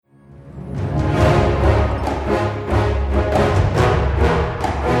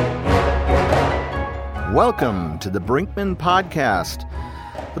Welcome to the Brinkman Podcast,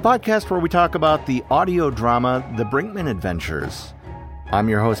 the podcast where we talk about the audio drama, The Brinkman Adventures. I'm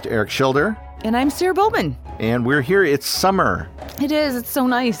your host, Eric Schilder. And I'm Sarah Bowman. And we're here. It's summer. It is. It's so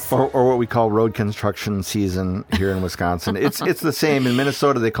nice. Or what we call road construction season here in Wisconsin. It's the same. In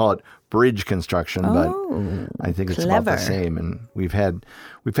Minnesota, they call it bridge construction, but I think it's about the same. And we've had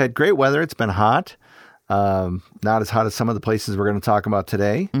great weather. It's been hot. Not as hot as some of the places we're going to talk about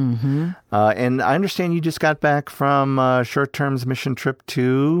today. Mm-hmm. And I understand you just got back from a short-term mission trip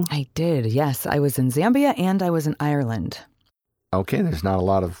to... I did, yes. I was in Zambia and I was in Ireland. Okay, there's not a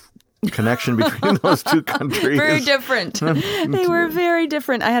lot of connection between those two countries. Very different. They were very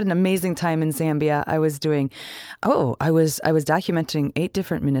different. I had an amazing time in Zambia. I was documenting 8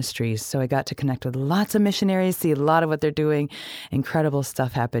 different ministries. So I got to connect with lots of missionaries, see a lot of what they're doing, incredible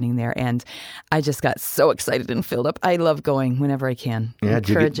stuff happening there. And I just got so excited and filled up. I love going whenever I can. Yeah,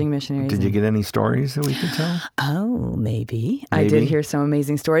 encouraging missionaries. Did you get any stories that we could tell? Oh, maybe. I did hear some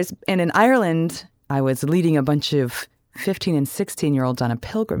amazing stories. And in Ireland, I was leading a bunch of 15 and 16-year-olds on a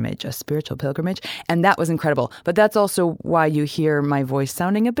pilgrimage, a spiritual pilgrimage, and that was incredible. But that's also why you hear my voice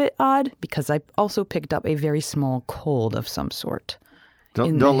sounding a bit odd, because I also picked up a very small cold of some sort.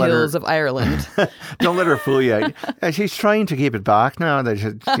 In the hills of Ireland. Don't let her fool you. She's trying to keep it back now. That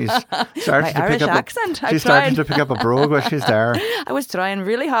she's starting to pick up accent. She's starting to pick up a brogue while she's there. I was trying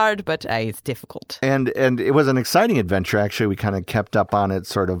really hard, but it's difficult. And it was an exciting adventure. Actually, we kind of kept up on it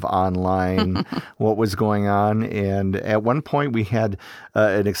sort of online, what was going on. And at one point, we had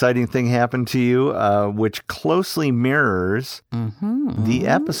an exciting thing happen to you, which closely mirrors the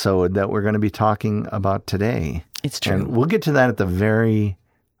episode that we're going to be talking about today. It's true. And we'll get to that at the very,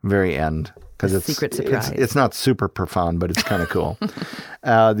 very end. Because it's secret surprise. It's not super profound, but it's kind of cool.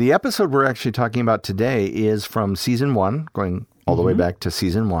 The episode we're actually talking about today is from season 1, going all the way back to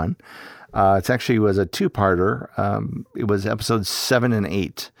season 1. It actually was a 2-parter. It was episodes 7 and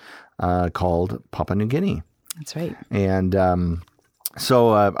 8 called Papua New Guinea. That's right. And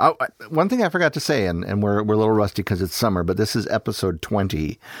so one thing I forgot to say, and we're a little rusty because it's summer, but this is episode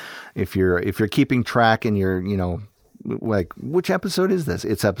 20. If you're keeping track and you're, like, which episode is this?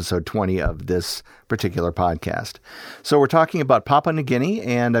 It's episode 20 of this particular podcast. So we're talking about Papua New Guinea,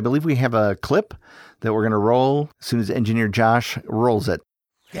 and I believe we have a clip that we're going to roll as soon as engineer Josh rolls it.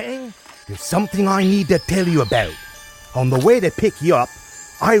 Gang, there's something I need to tell you about. On the way to pick you up,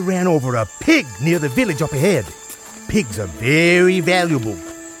 I ran over a pig near the village up ahead. Pigs are very valuable.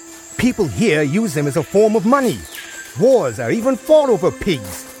 People here use them as a form of money. Wars are even fought over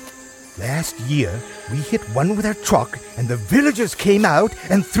pigs. Last year, we hit one with our truck, and the villagers came out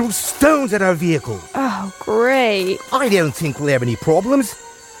and threw stones at our vehicle. Oh, great. I don't think we'll have any problems.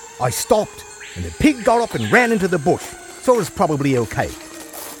 I stopped, and the pig got up and ran into the bush, so it's probably okay.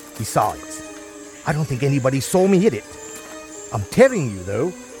 Besides, I don't think anybody saw me hit it. I'm telling you,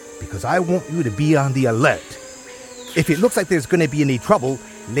 though, because I want you to be on the alert. If it looks like there's going to be any trouble,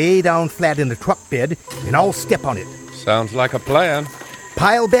 lay down flat in the truck bed, and I'll step on it. Sounds like a plan.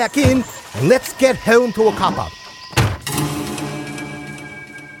 Pile back in, and let's get home to a cop-out.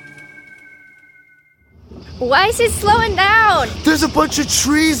 Why is it slowing down? There's a bunch of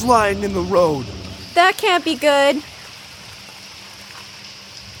trees lying in the road. That can't be good.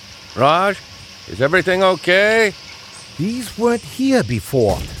 Raj, is everything okay? These weren't here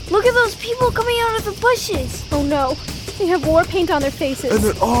before. Look at those people coming out of the bushes. Oh no, they have war paint on their faces. And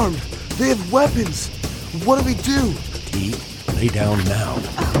they're armed. They have weapons. What do we do? T, lay down now.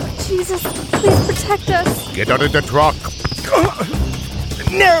 Oh, Jesus, please protect us. Get out of the truck.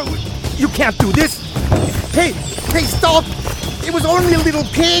 No, you can't do this. Hey, stop. It was only a little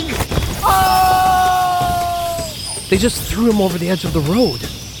pig. Oh! They just threw him over the edge of the road.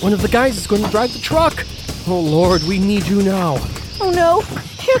 One of the guys is going to drive the truck. Oh, Lord, we need you now. Oh, no.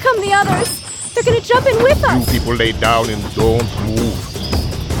 Here come the others. They're going to jump in with us. You people lay down and don't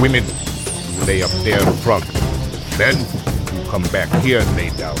move. Women, you lay up there in front. Then, you come back here and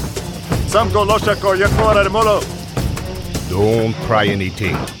lay down. Don't try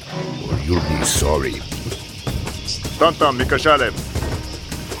anything, or you'll be sorry. Michelle, I'm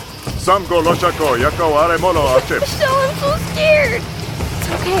so scared.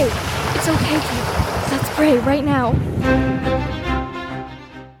 It's okay, kid. Let's pray right now.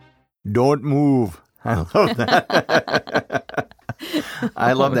 Don't move. I love that.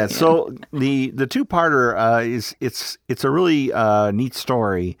 I love that. So the 2-parter is it's a really neat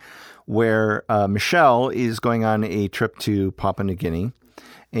story where Michelle is going on a trip to Papua New Guinea,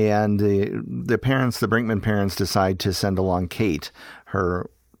 and the Brinkman parents, decide to send along Kate, her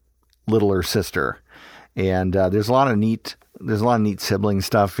littler sister. And there's a lot of neat sibling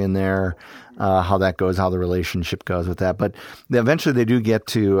stuff in there, how that goes, how the relationship goes with that. But eventually they do get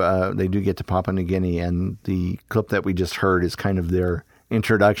to Papua New Guinea, and the clip that we just heard is kind of their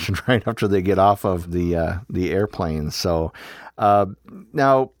introduction right after they get off of the airplane. So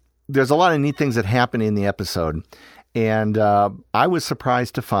now there's a lot of neat things that happen in the episode, and I was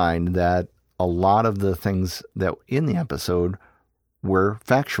surprised to find that a lot of the things that in the episode were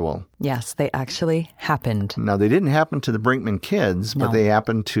factual. Yes, they actually happened. Now, they didn't happen to the Brinkman kids, but they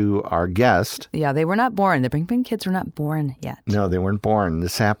happened to our guest. Yeah, they were not born. The Brinkman kids were not born yet. No, they weren't born.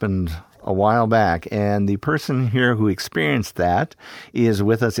 This happened a while back, and the person here who experienced that is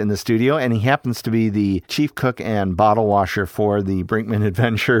with us in the studio, and he happens to be the chief cook and bottle washer for the Brinkman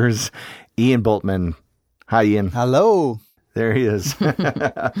Adventures, Ian Bultman. Hi, Ian. Hello. There he is.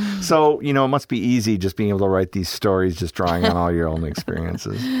 So, it must be easy just being able to write these stories, just drawing on all your own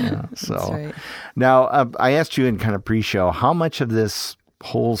experiences. Yeah, so That's right. Now, I asked you in kind of pre-show, how much of this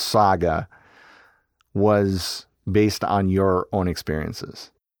whole saga was based on your own experiences?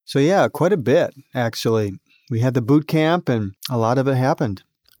 So yeah, quite a bit, actually. We had the boot camp, and a lot of it happened.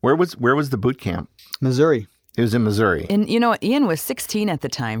 Where was the boot camp? Missouri. It was in Missouri. And Ian was 16 at the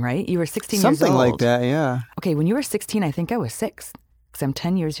time, right? You were 16 years old. Something like that, yeah. Okay, when you were 16, I think I was 6, because I'm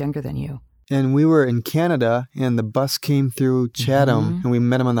 10 years younger than you. And we were in Canada, and the bus came through Chatham, and we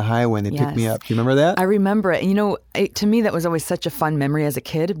met them on the highway, and they picked me up. Do you remember that? I remember it. To me, that was always such a fun memory as a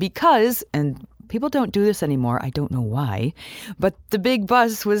kid because, and people don't do this anymore. I don't know why, but the big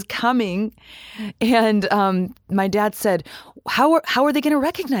bus was coming, and my dad said, "How are they going to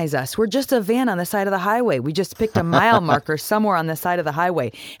recognize us? We're just a van on the side of the highway. We just picked a mile marker somewhere on the side of the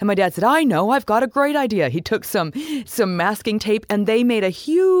highway." And my dad said, "I know. I've got a great idea." He took some masking tape, and they made a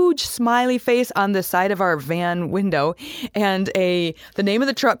huge smiley face on the side of our van window, and the name of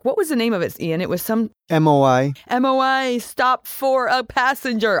the truck. What was the name of it, Ian? It was some MOI. MOI, stop for a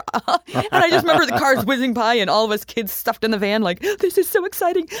passenger. And I just remember the cars whizzing by and all of us kids stuffed in the van like, this is so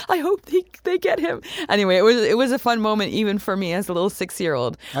exciting. I hope they get him. Anyway, it was a fun moment even for me as a little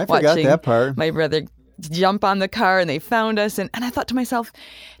 6-year-old. I forgot that part. My brother jump on the car and they found us. And I thought to myself,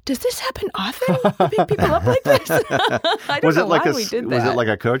 does this happen often? You pick people up like this? I don't know why we did that. Was it like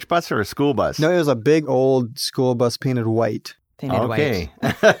a coach bus or a school bus? No, it was a big old school bus painted white. Okay.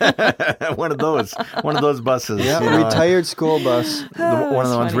 one of those buses. Yeah, retired school bus. One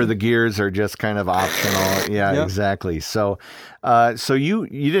of the ones where the gears are just kind of optional. Yeah, Yep. Exactly. So you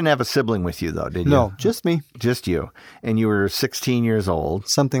didn't have a sibling with you though, did you? No, just me. Just you. And you were 16 years old.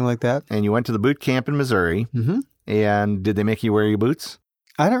 Something like that. And you went to the boot camp in Missouri. Mm-hmm. And did they make you wear your boots?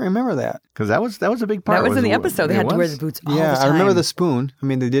 I don't remember that. Because that was a big part. That was in the episode. They had to wear the boots all the time. I remember the spoon. I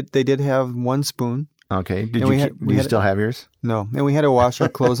mean, they did have one spoon. Okay. Did you still have yours? No. And we had to wash our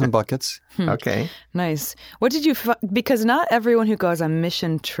clothes in buckets. Okay. Nice. What did you, because not everyone who goes on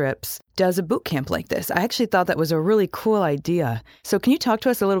mission trips does a boot camp like this. I actually thought that was a really cool idea. So can you talk to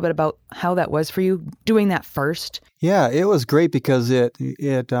us a little bit about how that was for you, doing that first? Yeah, it was great because it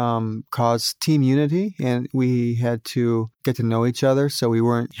caused team unity, and we had to get to know each other. So we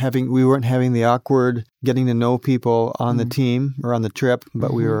weren't having the awkward getting to know people on the team or on the trip,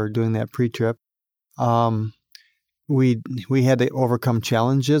 but we were doing that pre-trip. We had to overcome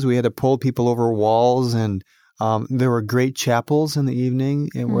challenges. We had to pull people over walls, and there were great chapels in the evening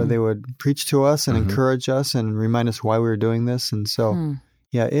where they would preach to us and encourage us and remind us why we were doing this. And so,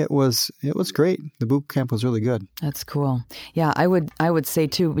 yeah, it was great. The boot camp was really good. That's cool. Yeah, I would say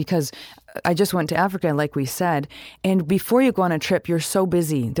too, because I just went to Africa, like we said, and before you go on a trip, you're so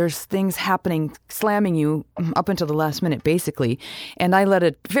busy. There's things happening, slamming you up until the last minute, basically. And I led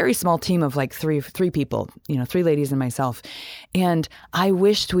a very small team of like three people, 3 ladies and myself. And I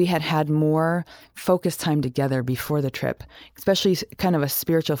wished we had more focus time together before the trip, especially kind of a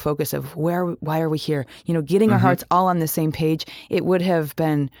spiritual focus of why are we here? Getting our hearts all on the same page. It would have,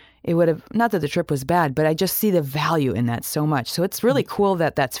 not that the trip was bad, but I just see the value in that so much. So it's really cool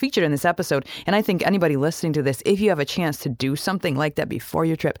that that's featured in this episode. And I think anybody listening to this, if you have a chance to do something like that before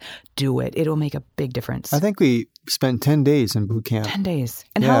your trip, do it. It'll make a big difference. I think we spent 10 days in boot camp. 10 days.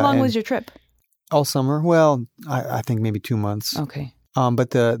 And how long was your trip? All summer. Well, I think maybe 2 months. Okay.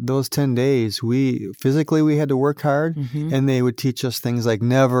 But those 10 days, we had to work hard, and they would teach us things like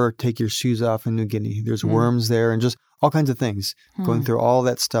never take your shoes off in New Guinea. There's worms there, and just all kinds of things, going through all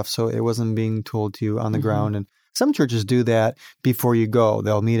that stuff. So it wasn't being told to you on the ground. And some churches do that before you go.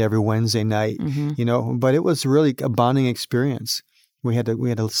 They'll meet every Wednesday night, but it was really a bonding experience. We had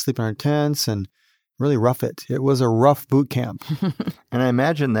to sleep in our tents and really rough it. It was a rough boot camp. And I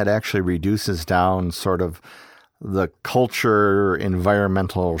imagine that actually reduces down sort of the culture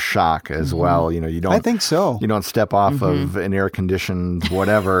environmental shock as well. You know, you don't. I think so. You don't step off of an air conditioned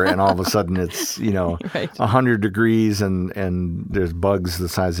whatever, and all of a sudden it's 100 degrees and there's bugs the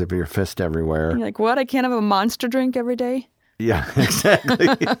size of your fist everywhere. You're like, what? I can't have a Monster drink every day? Yeah, exactly.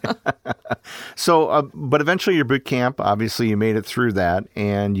 So, but eventually your boot camp, obviously you made it through that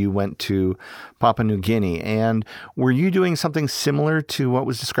and you went to Papua New Guinea. And were you doing something similar to what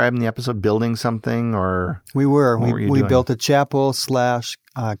was described in the episode, building something or? We were. We doing? built a chapel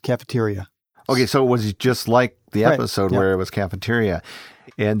 / cafeteria. Okay, so it was just like the episode where it was cafeteria.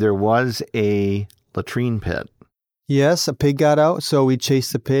 And there was a latrine pit. Yes, a pig got out, so we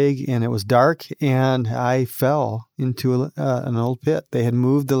chased the pig, and it was dark, and I fell into an old pit. They had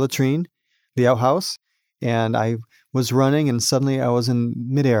moved the latrine, the outhouse, and I was running, and suddenly I was in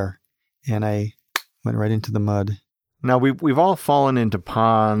midair, and I went right into the mud. Now, we've all fallen into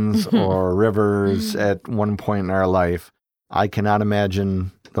ponds or rivers at one point in our life. I cannot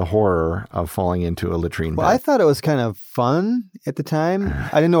imagine the horror of falling into a latrine pit. Well, I thought it was kind of fun at the time.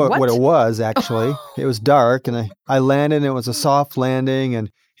 I didn't know what it was, actually. It was dark, and I landed, and it was a soft landing,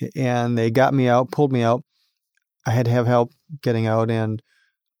 and they got me out, pulled me out. I had to have help getting out, and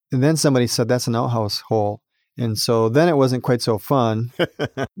then somebody said, that's an outhouse hole. And so then it wasn't quite so fun.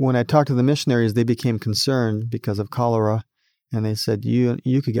 When I talked to the missionaries, they became concerned because of cholera, and they said,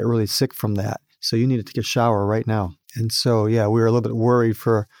 you could get really sick from that, so you need to take a shower right now. And so, yeah, we were a little bit worried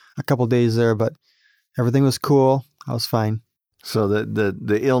for a couple of days there, but everything was cool. I was fine. So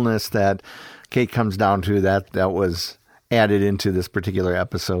the illness that Kate comes down to, that was added into this particular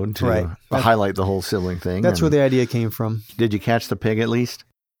episode to highlight the whole sibling thing. That's where the idea came from. Did you catch the pig at least?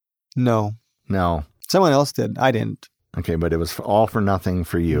 No. Someone else did. I didn't. Okay, but it was all for nothing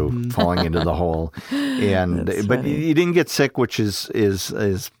for you falling into the hole, but you didn't get sick, which is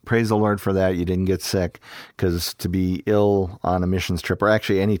praise the Lord for that. You didn't get sick, because to be ill on a missions trip, or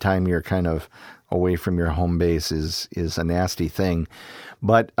actually any time you're kind of away from your home base, is a nasty thing.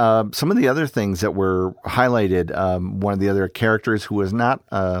 But some of the other things that were highlighted, one of the other characters who was not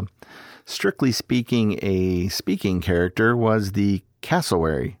strictly speaking a speaking character was the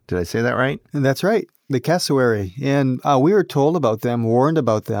cassowary. Did I say that right? That's right. The cassowary. And we were told about them, warned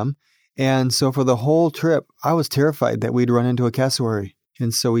about them. And so for the whole trip, I was terrified that we'd run into a cassowary.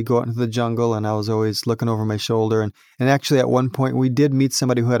 And so we'd go out into the jungle, and I was always looking over my shoulder. And actually, at one point, we did meet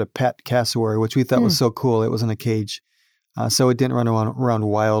somebody who had a pet cassowary, which we thought was so cool. It was in a cage. So it didn't run around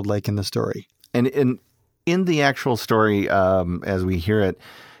wild like in the story. And in the actual story, as we hear it,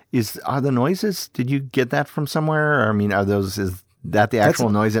 are the noises, did you get that from somewhere? I mean, is that the actual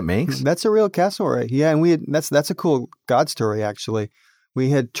noise it makes? That's a real cassowary. Yeah, and that's a cool God story, actually. We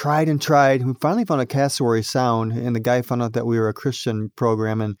had tried and tried. We finally found a cassowary sound, and the guy found out that we were a Christian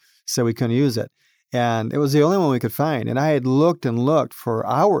program and said we couldn't use it. And it was the only one we could find. And I had looked and looked for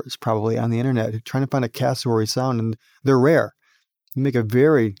hours probably on the internet trying to find a cassowary sound, and they're rare. They make a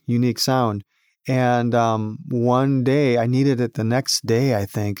very unique sound. And one day, I needed it the next day, I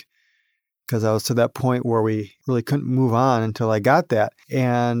think, because I was to that point where we really couldn't move on until I got that.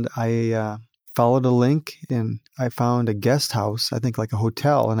 And I followed a link, and I found a guest house, I think like a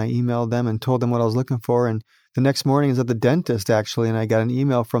hotel, and I emailed them and told them what I was looking for. And the next morning I was at the dentist, actually, and I got an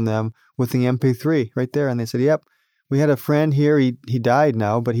email from them with the MP3 right there. And they said, yep, we had a friend here. He died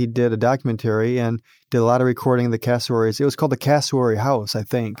now, but he did a documentary and did a lot of recording of the cassowaries. It was called the Cassowary House, I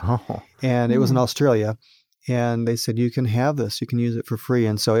think. Oh. And it was in Australia. And they said, you can have this. You can use it for free.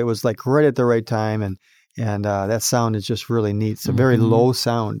 And so it was like right at the right time. And that sound is just really neat. It's a very low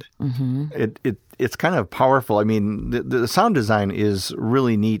sound. It's kind of powerful. I mean, the sound design is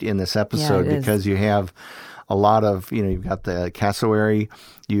really neat in this episode because you have a lot of, you've got the cassowary,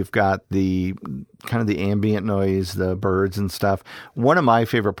 you've got the kind of the ambient noise, the birds and stuff. One of my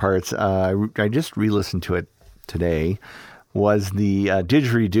favorite parts, I just re-listened to it today, was the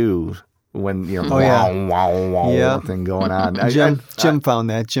didgeridoo. When wow thing going on. Jim found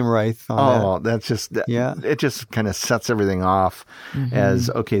that. Jim Reith found that. That's just it just kind of sets everything off as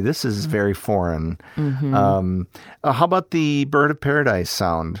okay. This is very foreign. How about the Bird of Paradise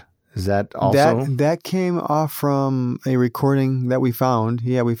sound? Is that also that came off from a recording that we found?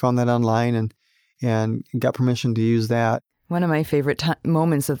 Yeah, we found that online and got permission to use that. One of my favorite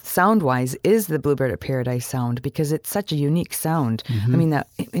moments of sound-wise is the Bluebird of Paradise sound because it's such a unique sound. I mean, that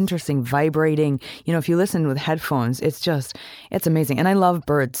interesting vibrating, if you listen with headphones, it's amazing. And I love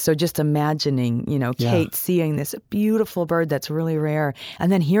birds. So just imagining, Kate seeing this beautiful bird that's really rare and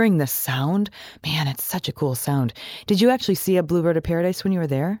then hearing the sound, man, it's such a cool sound. Did you actually see a Bluebird of Paradise when you were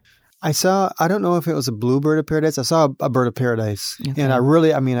there? I don't know if it was a bluebird of paradise. I saw a bird of paradise. Okay. And I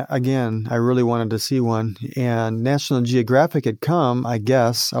really wanted to see one. And National Geographic had come, I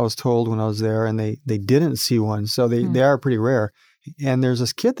guess, I was told when I was there, and they didn't see one. So they are pretty rare. And there's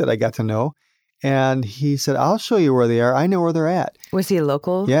this kid that I got to know, and he said, I'll show you where they are. I know where they're at. Was he a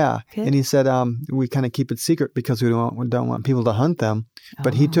local? Yeah. kid? And he said, we kind of keep it secret because we don't want people to hunt them.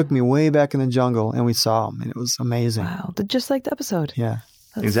 But he took me way back in the jungle, and we saw them, and it was amazing. Wow. Just like the episode. Yeah.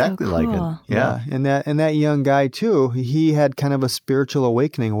 That's exactly so like cool. it. Yeah. And that young guy too, he had kind of a spiritual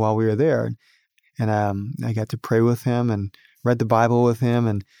awakening while we were there. And I got to pray with him and read the Bible with him,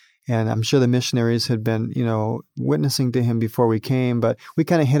 and I'm sure the missionaries had been, witnessing to him before we came, but we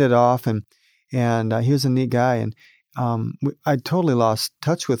kind of hit it off, and he was a neat guy, and I totally lost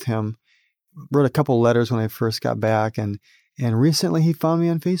touch with him. Wrote a couple letters when I first got back, and recently he found me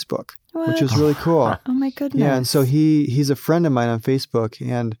on Facebook, which was really cool. Oh my goodness. Yeah, and so he's a friend of mine on Facebook,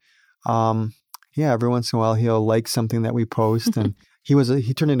 and every once in a while he'll like something that we post, and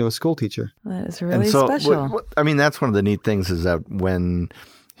he turned into a school teacher. That is really special. That's one of the neat things is that when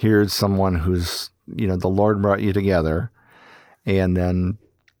here's someone who's, the Lord brought you together, and then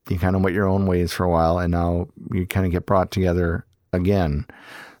you kind of went your own ways for a while, and now you kind of get brought together again.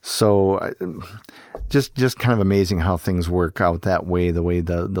 So just kind of amazing how things work out that way, the way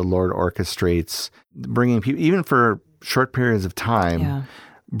the Lord orchestrates bringing people, even for short periods of time,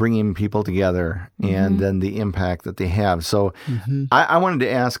 bringing people together, and then the impact that they have. So I wanted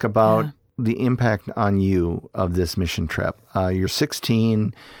to ask about the impact on you of this mission trip. You're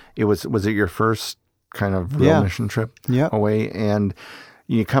 16. Was it your first kind of real mission trip away? And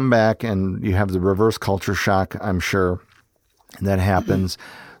you come back and you have the reverse culture shock, I'm sure, that happens.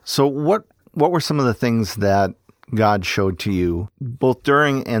 So what were some of the things that God showed to you, both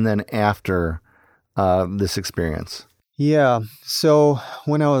during and then after this experience? Yeah. So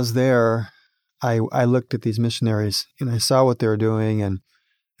when I was there, I looked at these missionaries, and I saw what they were doing, and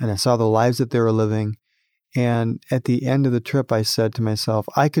I saw the lives that they were living. And at the end of the trip, I said to myself,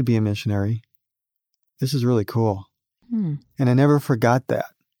 I could be a missionary. This is really cool. And I never forgot that.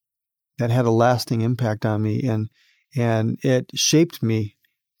 That had a lasting impact on me, and it shaped me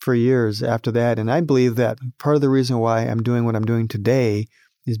for years after that. And I believe that part of the reason why I'm doing what I'm doing today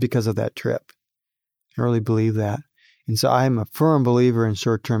is because of that trip. I really believe that. And so I'm a firm believer in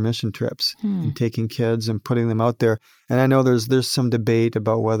short-term mission trips and taking kids and putting them out there. And I know there's some debate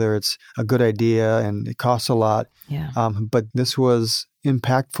about whether it's a good idea and it costs a lot. Yeah. But this was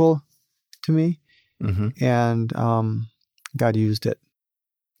impactful to me, and God used it.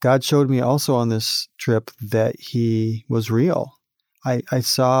 God showed me also on this trip that He was real. I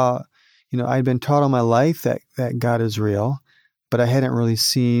saw, I'd been taught all my life that God is real, but I hadn't really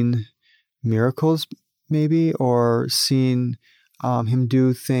seen miracles maybe, or seen Him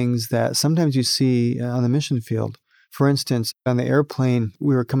do things that sometimes you see on the mission field. For instance, on the airplane,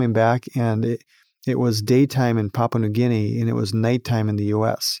 we were coming back, and it was daytime in Papua New Guinea, and it was nighttime in the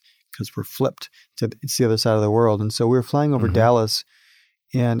U.S. because we're flipped. It's the other side of the world. And so we were flying over Dallas,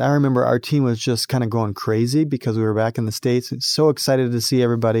 and I remember our team was just kind of going crazy because we were back in the States and so excited to see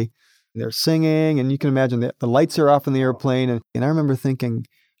everybody. They're singing, and you can imagine that the lights are off in the airplane. And I remember thinking,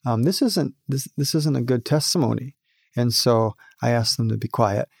 this isn't a good testimony. And so I asked them to be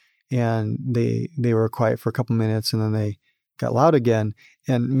quiet, and they were quiet for a couple minutes, and then they got loud again.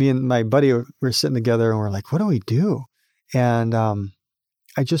 And me and my buddy were sitting together, and we're like, what do we do? And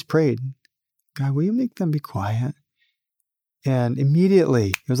I just prayed, God, will you make them be quiet? And immediately,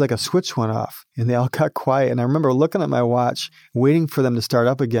 it was like a switch went off, and they all got quiet. And I remember looking at my watch, waiting for them to start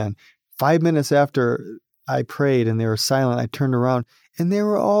up again. 5 minutes after I prayed and they were silent, I turned around, and they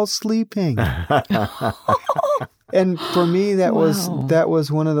were all sleeping. And for me, that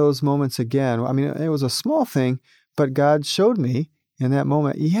was one of those moments again. I mean, it was a small thing, but God showed me in that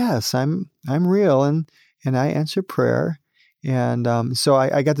moment, yes, I'm real, and I answer prayer. And so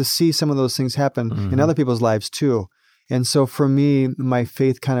I got to see some of those things happen in other people's lives too. And so for me, my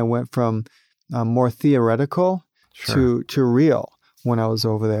faith kind of went from more theoretical to real when I was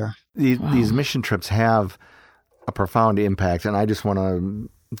over there. These mission trips have a profound impact. And I just want to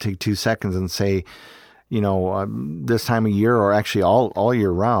take 2 seconds and say, this time of year, or actually all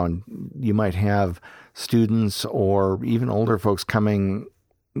year round, you might have students or even older folks coming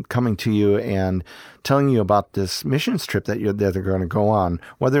to you and telling you about this missions trip that they're going to go on,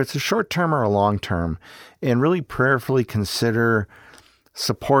 whether it's a short term or a long term, and really prayerfully consider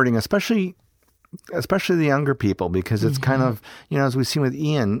supporting, especially the younger people, because it's kind of, as we've seen with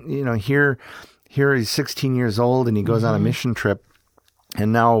Ian, here he's 16 years old and he goes on a mission trip,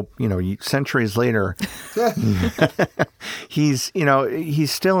 And now, centuries later, he's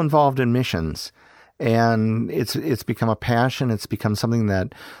still involved in missions. And it's become a passion. It's become something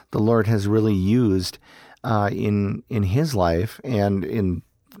that the Lord has really used in his life, and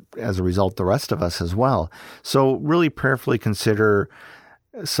as a result, the rest of us as well. So really prayerfully consider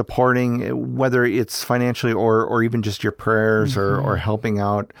supporting, whether it's financially or even just your prayers or helping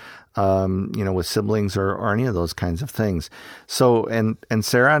out, with siblings or any of those kinds of things. So, and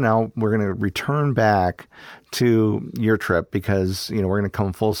Sarah, now we're going to return back to your trip, because, we're going to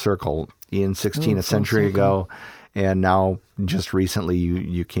come full circle. Ian 16, a century ago, and now just recently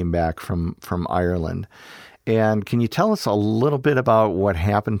you came back from Ireland. And can you tell us a little bit about what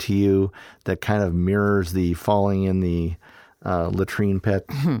happened to you that kind of mirrors the falling in the latrine pit?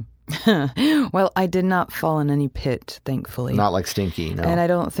 Well, I did not fall in any pit, thankfully. Not like Stinky, no. And I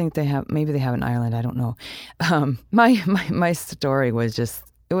don't think they have. Maybe they have in Ireland. I don't know. My story was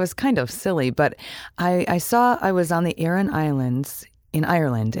it was kind of silly, but I was on the Aran Islands in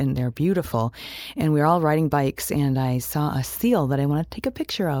Ireland, and they're beautiful. And we were all riding bikes, and I saw a seal that I wanted to take a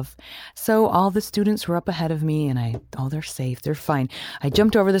picture of. So all the students were up ahead of me, and they're safe, they're fine. I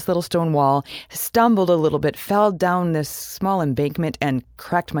jumped over this little stone wall, stumbled a little bit, fell down this small embankment, and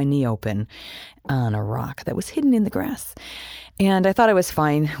cracked my knee open on a rock that was hidden in the grass. And I thought I was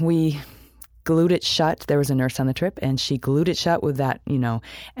fine. We glued it shut. There was a nurse on the trip, and she glued it shut with that,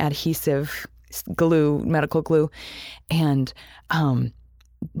 adhesive glue, medical glue. And,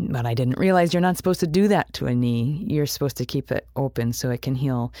 but I didn't realize you're not supposed to do that to a knee. You're supposed to keep it open so it can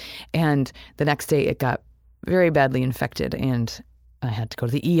heal. And the next day it got very badly infected, and I had to go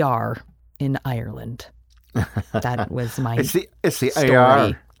to the ER in Ireland. That was my It's the story.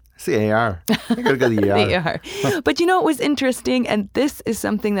 AR. It's the AR. I gotta go to the ER. They are. But it was interesting, and this is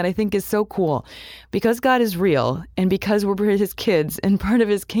something that I think is so cool. Because God is real, and because we're his kids and part of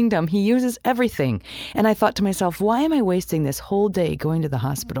his kingdom, he uses everything. And I thought to myself, why am I wasting this whole day going to the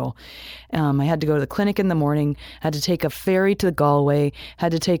hospital? I had to go to the clinic in the morning, had to take a ferry to Galway,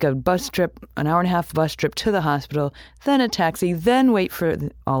 had to take a bus trip, an hour-and-a-half bus trip to the hospital, then a taxi, then wait for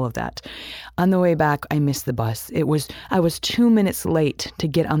all of that. On the way back, I missed the bus. I was 2 minutes late to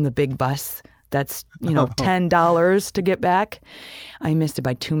get on the big bus. That's, $10 to get back. I missed it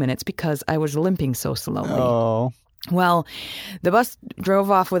by 2 minutes because I was limping so slowly. Oh. Well, the bus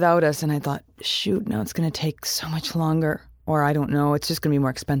drove off without us, and I thought, shoot, now it's going to take so much longer. Or I don't know, it's just going to be more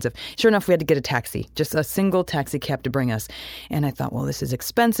expensive. Sure enough, we had to get a taxi, just a single taxi cab to bring us. And I thought, well, this is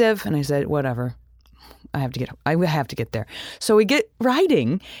expensive. And I said, whatever. I have to get there. So we get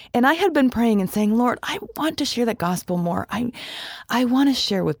riding, and I had been praying and saying, Lord, I want to share the gospel more. I want to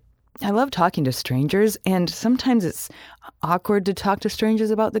share I love talking to strangers, and sometimes it's awkward to talk to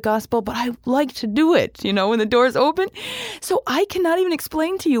strangers about the gospel, but I like to do it, when the doors open. So I cannot even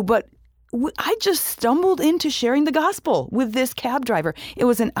explain to you, but I just stumbled into sharing the gospel with this cab driver. It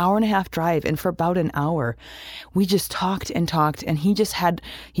was an hour-and-a-half drive, and for about an hour, we just talked, and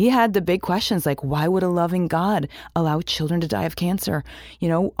he had the big questions like, why would a loving God allow children to die of cancer?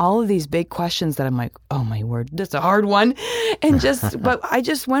 All of these big questions that I'm like, oh my word, that's a hard one. And but I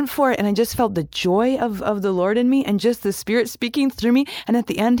just went for it, and I just felt the joy of the Lord in me, and just the Spirit speaking through me. And at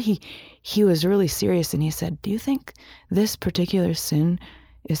the end, he was really serious, and he said, do you think this particular sin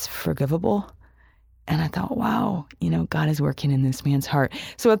is forgivable? And I thought, wow, God is working in this man's heart.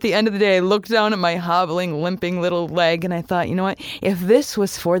 So at the end of the day, I looked down at my hobbling, limping little leg, and I thought, you know what? If this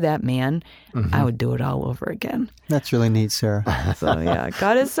was for that man, I would do it all over again. That's really neat, Sarah. So yeah,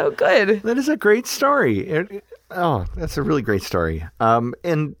 God is so good. That is a great story. That's a really great story.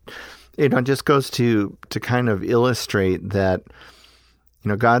 And it just goes to kind of illustrate that,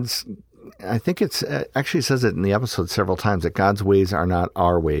 God's, I think it's actually says it in the episode several times that God's ways are not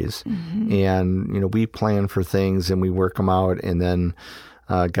our ways. Mm-hmm. And, we plan for things and we work them out. And then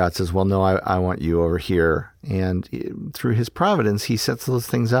God says, well, no, I want you over here. And through his providence, he sets those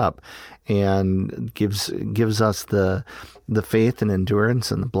things up and gives us the faith and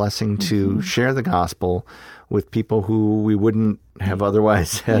endurance and the blessing to share the gospel with people who we wouldn't have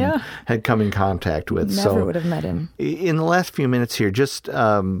otherwise had come in contact with. Never would have met him. In the last few minutes here, just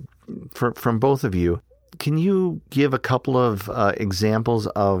from both of you, can you give a couple of examples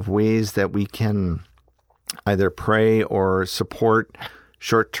of ways that we can either pray or support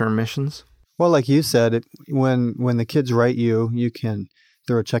short-term missions? Well, like you said, when the kids write you can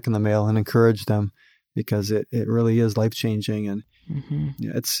throw a check in the mail and encourage them, because it really is life-changing, and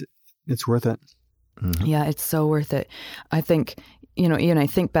it's worth it. Mm-hmm. Yeah, it's so worth it. I think, Ian, I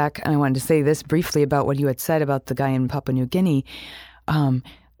think back, and I wanted to say this briefly about what you had said about the guy in Papua New Guinea.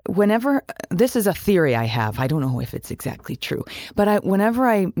 whenever, this is a theory I have, I don't know if it's exactly true, but whenever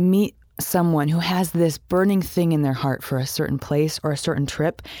I meet someone who has this burning thing in their heart for a certain place or a certain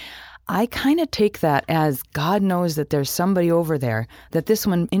trip, I kind of take that as God knows that there's somebody over there that this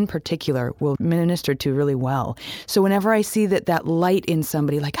one in particular will minister to really well. So whenever I see that light in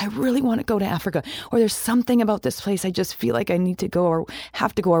somebody, like I really want to go to Africa, or there's something about this place I just feel like I need to go or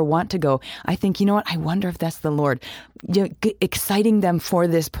have to go or want to go, I think, you know what, I wonder if that's the Lord, exciting them for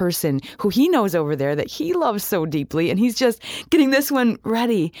this person who he knows over there that he loves so deeply, and he's just getting this one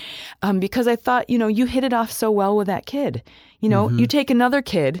ready. Because I thought, you hit it off so well with that kid. You take another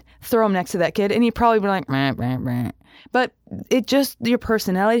kid, throw him next to that kid, and he'd probably be like, meh, meh, meh. But it just, your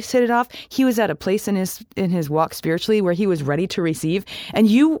personality set it off. He was at a place in his walk spiritually where he was ready to receive, and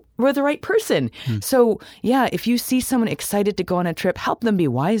you were the right person. So yeah, if you see someone excited to go on a trip, help them be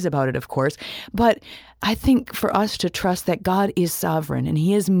wise about it, of course. But I think for us to trust that God is sovereign and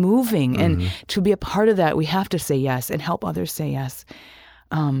he is moving, and to be a part of that, we have to say yes and help others say yes.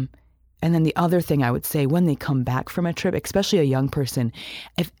 And then the other thing I would say, when they come back from a trip, especially a young person,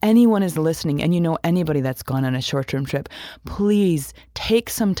 if anyone is listening and you know anybody that's gone on a short-term trip, please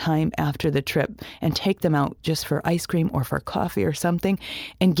take some time after the trip and take them out just for ice cream or for coffee or something,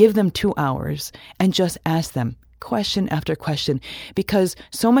 and give them 2 hours and just ask them question after question, because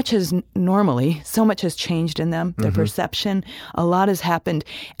so much has changed in them, their perception, a lot has happened,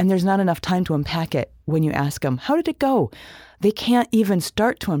 and there's not enough time to unpack it when you ask them, how did it go? They can't even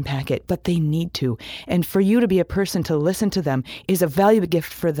start to unpack it, but they need to. And for you to be a person to listen to them is a valuable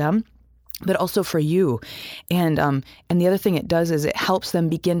gift for them, but also for you. And the other thing it does is it helps them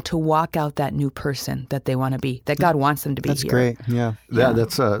begin to walk out that new person that they want to be, that God wants them to be. That's here. Great. Yeah.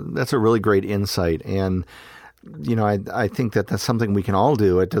 That's a really great insight. And I think that's something we can all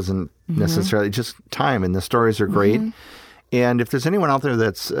do. It doesn't necessarily just time, and the stories are great. And if there's anyone out there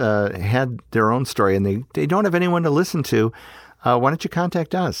that's had their own story and they don't have anyone to listen to, why don't you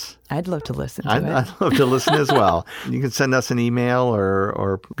contact us? I'd love to listen to it. I'd love to listen as well. You can send us an email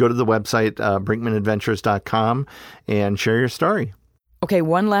or go to the website, brinkmanadventures.com, and share your story. Okay,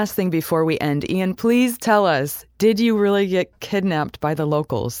 one last thing before we end. Ian, please tell us, did you really get kidnapped by the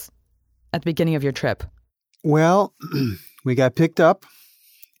locals at the beginning of your trip? Well, we got picked up,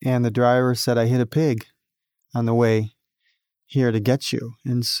 and the driver said I hit a pig on the way here to get you.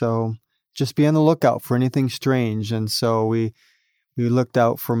 And so just be on the lookout for anything strange. And so we looked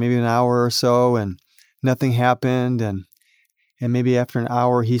out for maybe an hour or so, and nothing happened. And maybe after an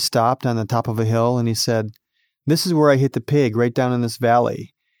hour, he stopped on the top of a hill and he said, this is where I hit the pig, right down in this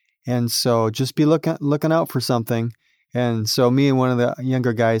valley. And so just be looking out for something. And so me and one of the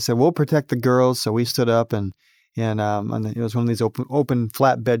younger guys said, we'll protect the girls. So we stood up, and it was one of these open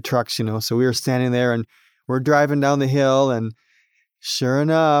flatbed trucks, so we were standing there and we're driving down the hill, and sure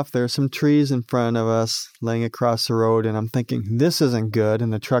enough, there's some trees in front of us laying across the road, and I'm thinking, this isn't good,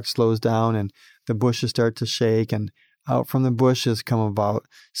 and the truck slows down, and the bushes start to shake, and out from the bushes come about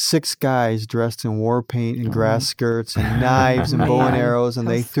 6 guys dressed in war paint and grass skirts and knives and bow and arrows, and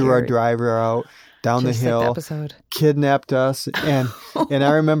they threw our driver out down the hill, kidnapped us, and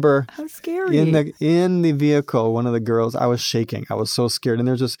I remember how scary. In the vehicle, one of the girls, I was shaking. I was so scared. And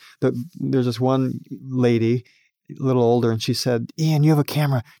there's just one lady, a little older, and she said, Ian, you have a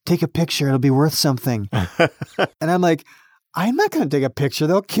camera. Take a picture. It'll be worth something. And I'm like, I'm not going to take a picture.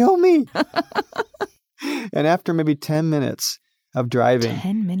 They'll kill me. And after maybe 10 minutes of driving.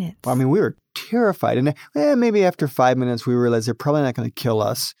 10 minutes. I mean, we were terrified. And maybe after 5 minutes, we realized they're probably not going to kill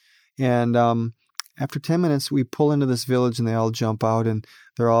us. And after 10 minutes, we pull into this village, and they all jump out, and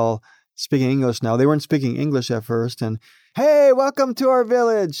they're all speaking English now. They weren't speaking English at first. And, hey, welcome to our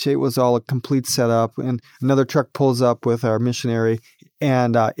village. It was all a complete setup. And another truck pulls up with our missionary,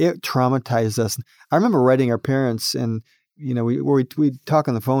 and it traumatized us. I remember writing our parents, and, we talk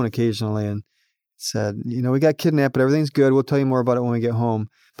on the phone occasionally, and said, we got kidnapped, but everything's good. We'll tell you more about it when we get home.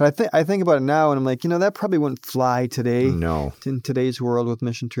 But I think about it now, and I'm like, that probably wouldn't fly today. No. In today's world with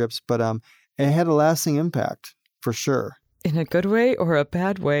mission trips. But it had a lasting impact, for sure. In a good way or a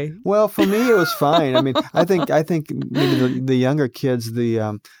bad way? Well, for me, it was fine. I mean, I think maybe the younger kids,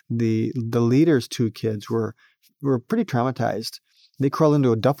 the leader's 2 kids were pretty traumatized. They crawled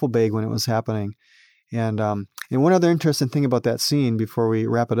into a duffel bag when it was happening. And one other interesting thing about that scene before we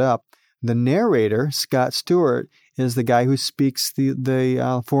wrap it up, the narrator, Scott Stewart, is the guy who speaks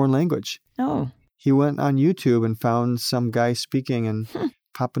the foreign language. Oh. He went on YouTube and found some guy speaking in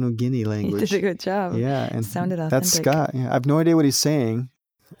Papua New Guinea language. He did a good job. Yeah. And sounded authentic. That's Scott. Yeah, I have no idea what he's saying.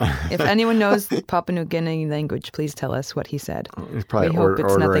 If anyone knows Papua New Guinea language, please tell us what he said. He's probably we hope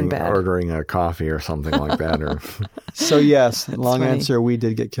it's nothing bad. Ordering a coffee or something like that. Or So yes, long funny. answer, we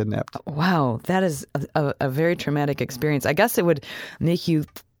did get kidnapped. Wow, that is a very traumatic experience. I guess it would make you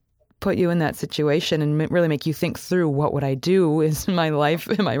put you in that situation and really make you think through, what would I do? Is my life,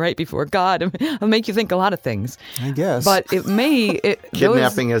 am I right before God? It'll make you think a lot of things. I guess. But it may...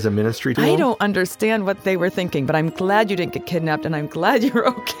 Kidnapping as a ministry tool? I don't understand what they were thinking, but I'm glad you didn't get kidnapped, and I'm glad you're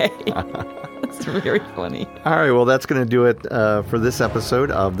okay. That's very funny. All right, well, that's going to do it for this episode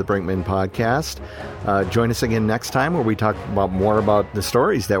of the Brinkman Podcast. Join us again next time where we talk more about the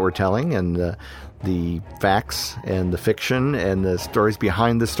stories that we're telling and the facts and the fiction and the stories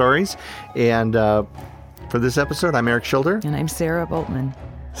behind the stories. And for this episode, I'm Eric Schilder. And I'm Sarah Boltman.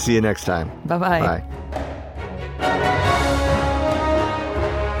 See you next time. Bye-bye. Bye.